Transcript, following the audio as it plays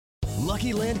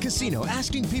Lucky Land Casino,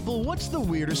 asking people, what's the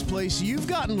weirdest place you've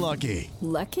gotten lucky?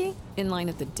 Lucky? In line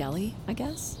at the deli, I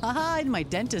guess? Aha, in my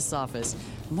dentist's office.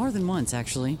 More than once,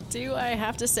 actually. Do I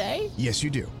have to say? Yes, you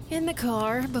do. In the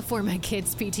car before my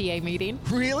kids' PTA meeting.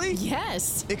 Really?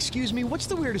 Yes. Excuse me, what's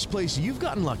the weirdest place you've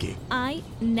gotten lucky? I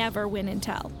never win and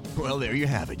tell. Well, there you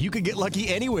have it. You can get lucky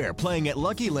anywhere, playing at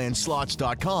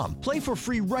LuckyLandSlots.com. Play for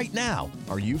free right now.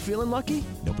 Are you feeling lucky?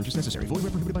 No purchase necessary. Void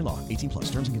where prohibited by law. 18 plus.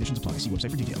 Terms and conditions apply. See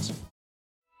website for details.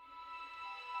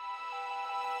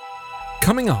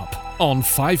 Coming up on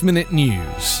 5 Minute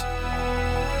News.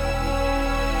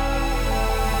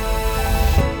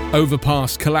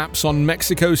 Overpass collapse on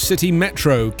Mexico City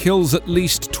Metro kills at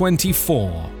least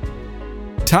 24.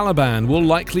 Taliban will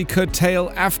likely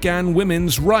curtail Afghan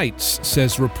women's rights,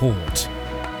 says report.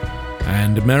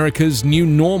 And America's new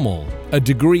normal, a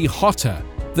degree hotter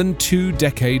than 2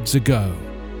 decades ago.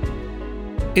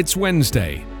 It's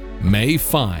Wednesday, May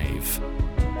 5.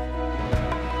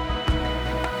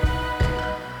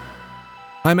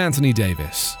 I'm Anthony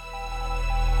Davis.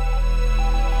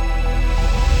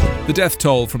 The death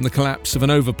toll from the collapse of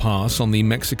an overpass on the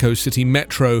Mexico City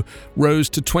Metro rose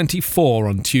to 24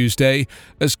 on Tuesday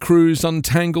as crews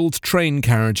untangled train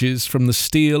carriages from the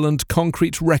steel and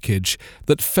concrete wreckage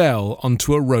that fell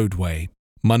onto a roadway.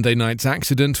 Monday night's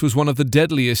accident was one of the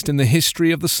deadliest in the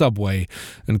history of the subway,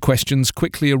 and questions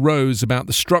quickly arose about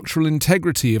the structural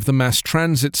integrity of the mass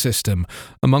transit system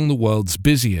among the world's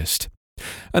busiest.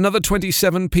 Another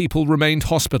 27 people remained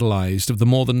hospitalized of the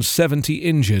more than 70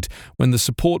 injured when the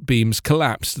support beams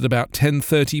collapsed at about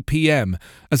 10:30 p.m.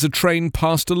 as a train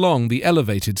passed along the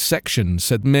elevated section,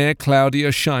 said Mayor Claudia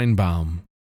Sheinbaum.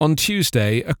 On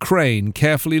Tuesday, a crane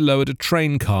carefully lowered a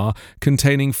train car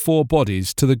containing 4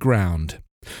 bodies to the ground.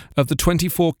 Of the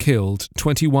 24 killed,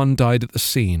 21 died at the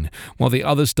scene, while the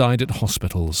others died at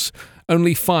hospitals.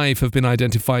 Only 5 have been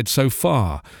identified so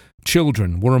far.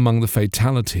 Children were among the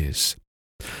fatalities.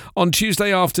 On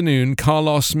Tuesday afternoon,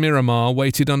 Carlos Miramar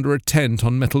waited under a tent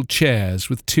on metal chairs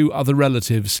with 2 other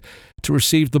relatives to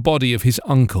receive the body of his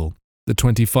uncle. The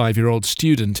 25-year-old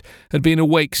student had been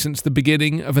awake since the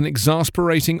beginning of an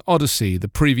exasperating odyssey the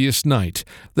previous night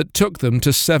that took them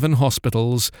to 7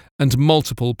 hospitals and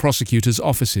multiple prosecutors'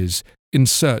 offices in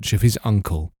search of his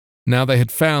uncle. Now they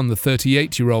had found the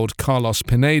 38-year-old Carlos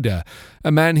Pineda,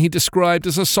 a man he described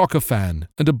as a soccer fan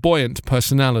and a buoyant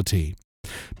personality.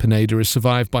 Pineda is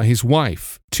survived by his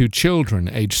wife, 2 children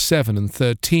aged 7 and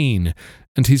 13,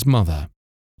 and his mother.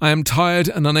 "I am tired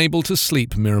and unable to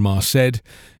sleep," Miramar said.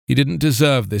 "He didn't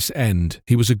deserve this end.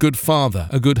 He was a good father,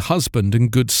 a good husband,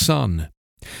 and good son."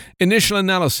 Initial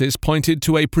analysis pointed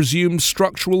to a presumed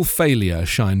structural failure,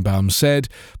 Sheinbaum said,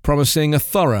 promising a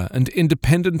thorough and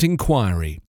independent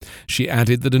inquiry. She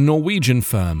added that a Norwegian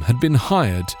firm had been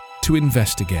hired to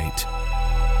investigate.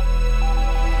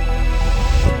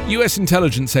 US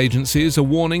intelligence agencies are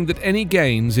warning that any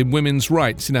gains in women's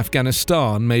rights in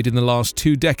Afghanistan made in the last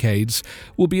 2 decades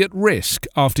will be at risk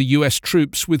after US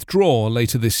troops withdraw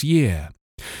later this year.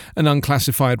 An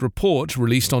unclassified report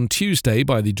released on Tuesday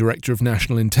by the Director of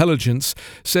National Intelligence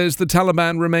says the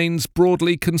Taliban remains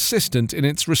broadly consistent in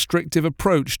its restrictive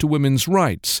approach to women's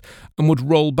rights and would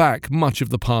roll back much of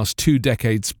the past 2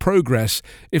 decades' progress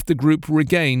if the group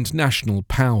regained national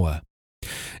power.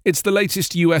 It's the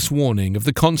latest US warning of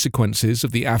the consequences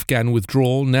of the Afghan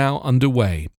withdrawal now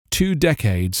underway, 2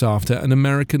 decades after an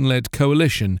American-led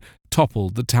coalition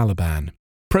toppled the Taliban.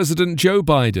 President Joe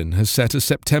Biden has set a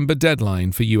September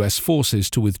deadline for US forces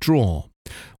to withdraw.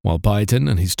 While Biden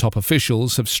and his top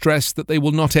officials have stressed that they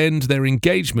will not end their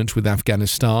engagement with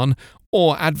Afghanistan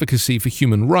or advocacy for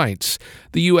human rights,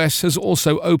 the US has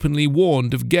also openly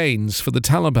warned of gains for the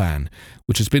Taliban,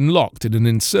 which has been locked in an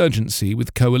insurgency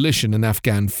with coalition and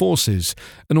Afghan forces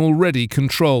and already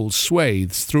controls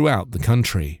swathes throughout the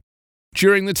country.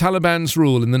 During the Taliban's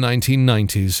rule in the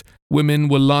 1990s, women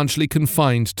were largely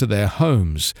confined to their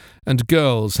homes, and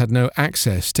girls had no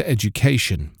access to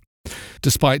education.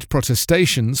 Despite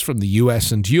protestations from the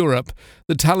US and Europe,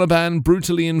 the Taliban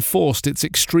brutally enforced its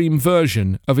extreme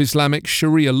version of Islamic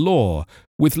Sharia law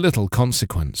with little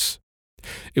consequence.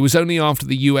 It was only after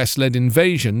the US-led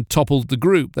invasion toppled the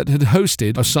group that had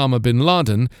hosted Osama bin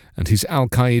Laden and his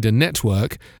al-Qaeda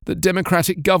network that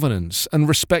democratic governance and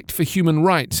respect for human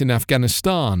rights in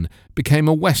Afghanistan became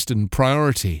a Western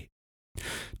priority.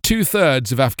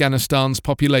 2/3 of Afghanistan's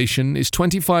population is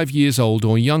 25 years old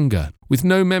or younger, with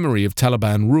no memory of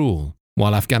Taliban rule.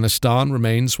 While Afghanistan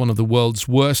remains one of the world's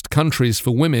worst countries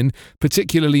for women,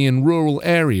 particularly in rural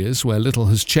areas where little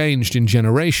has changed in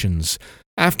generations,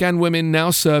 Afghan women now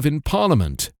serve in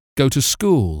parliament, go to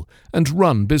school, and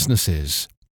run businesses.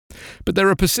 But there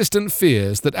are persistent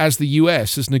fears that as the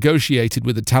US has negotiated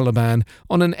with the Taliban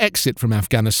on an exit from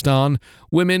Afghanistan,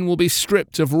 women will be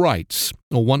stripped of rights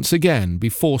or once again be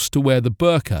forced to wear the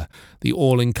burqa, the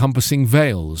all-encompassing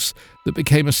veils that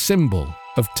became a symbol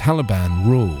of Taliban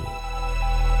rule.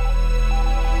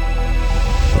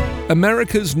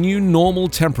 America's new normal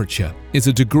temperature is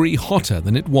a degree hotter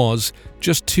than it was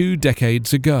just 2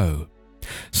 decades ago.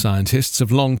 Scientists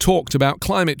have long talked about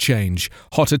climate change,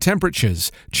 hotter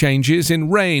temperatures, changes in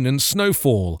rain and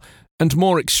snowfall, and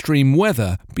more extreme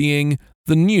weather being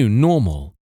the new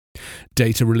normal.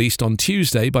 Data released on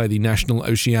Tuesday by the National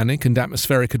Oceanic and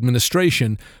Atmospheric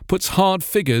Administration puts hard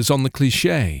figures on the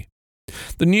cliché.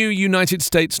 The new United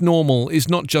States normal is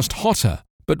not just hotter,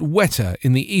 but wetter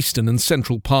in the eastern and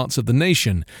central parts of the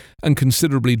nation and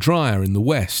considerably drier in the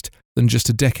west than just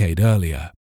a decade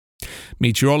earlier.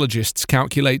 Meteorologists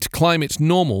calculate climate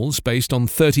normals based on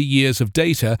 30 years of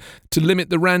data to limit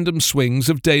the random swings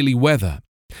of daily weather.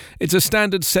 It's a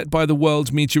standard set by the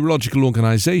World Meteorological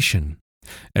Organization.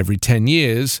 Every 10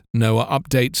 years, NOAA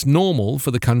updates normal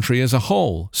for the country as a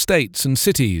whole, states and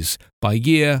cities, by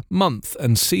year, month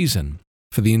and season.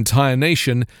 For the entire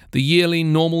nation, the yearly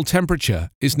normal temperature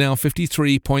is now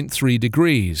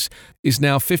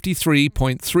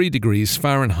 53.3 degrees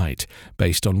Fahrenheit,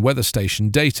 based on weather station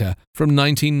data from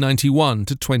 1991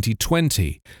 to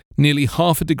 2020, nearly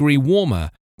half a degree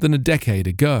warmer than a decade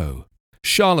ago.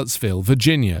 Charlottesville,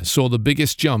 Virginia, saw the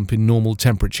biggest jump in normal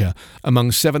temperature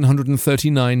among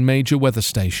 739 major weather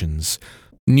stations.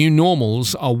 New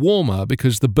normals are warmer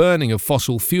because the burning of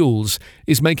fossil fuels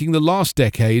is making the last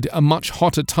decade a much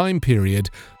hotter time period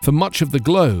for much of the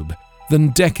globe than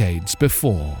decades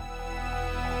before.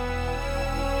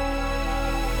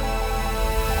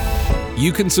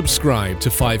 You can subscribe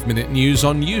to 5 Minute News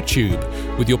on YouTube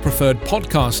with your preferred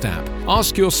podcast app.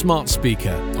 Ask your smart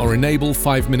speaker or enable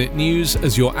 5 Minute News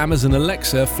as your Amazon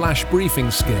Alexa flash briefing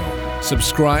skill.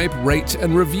 Subscribe, rate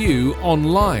and review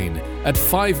online at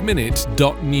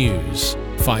 5minute.news.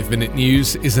 5 Minute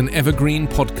News is an evergreen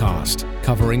podcast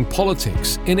covering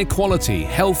politics, inequality,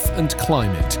 health and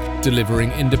climate,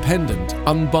 delivering independent,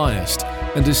 unbiased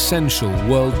and essential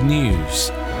world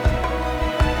news.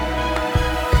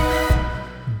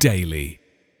 Daily.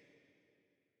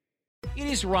 It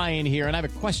is Ryan here, and I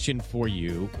have a question for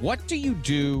you. What do you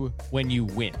do when you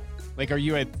win? Like, are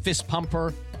you a fist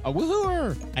pumper, a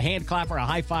woohooer, a hand clapper, a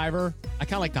high fiver? I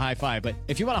kind of like the high five, but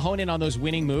if you want to hone in on those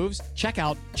winning moves, check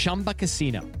out Chumba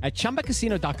Casino. At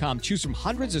ChumbaCasino.com, choose from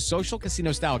hundreds of social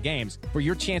casino-style games for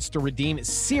your chance to redeem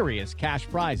serious cash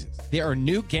prizes. There are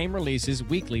new game releases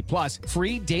weekly, plus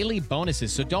free daily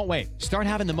bonuses. So don't wait. Start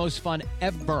having the most fun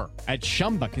ever at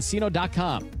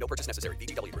ChumbaCasino.com. No purchase necessary.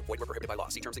 VGW Group. Void where prohibited by law.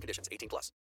 See terms and conditions. 18+.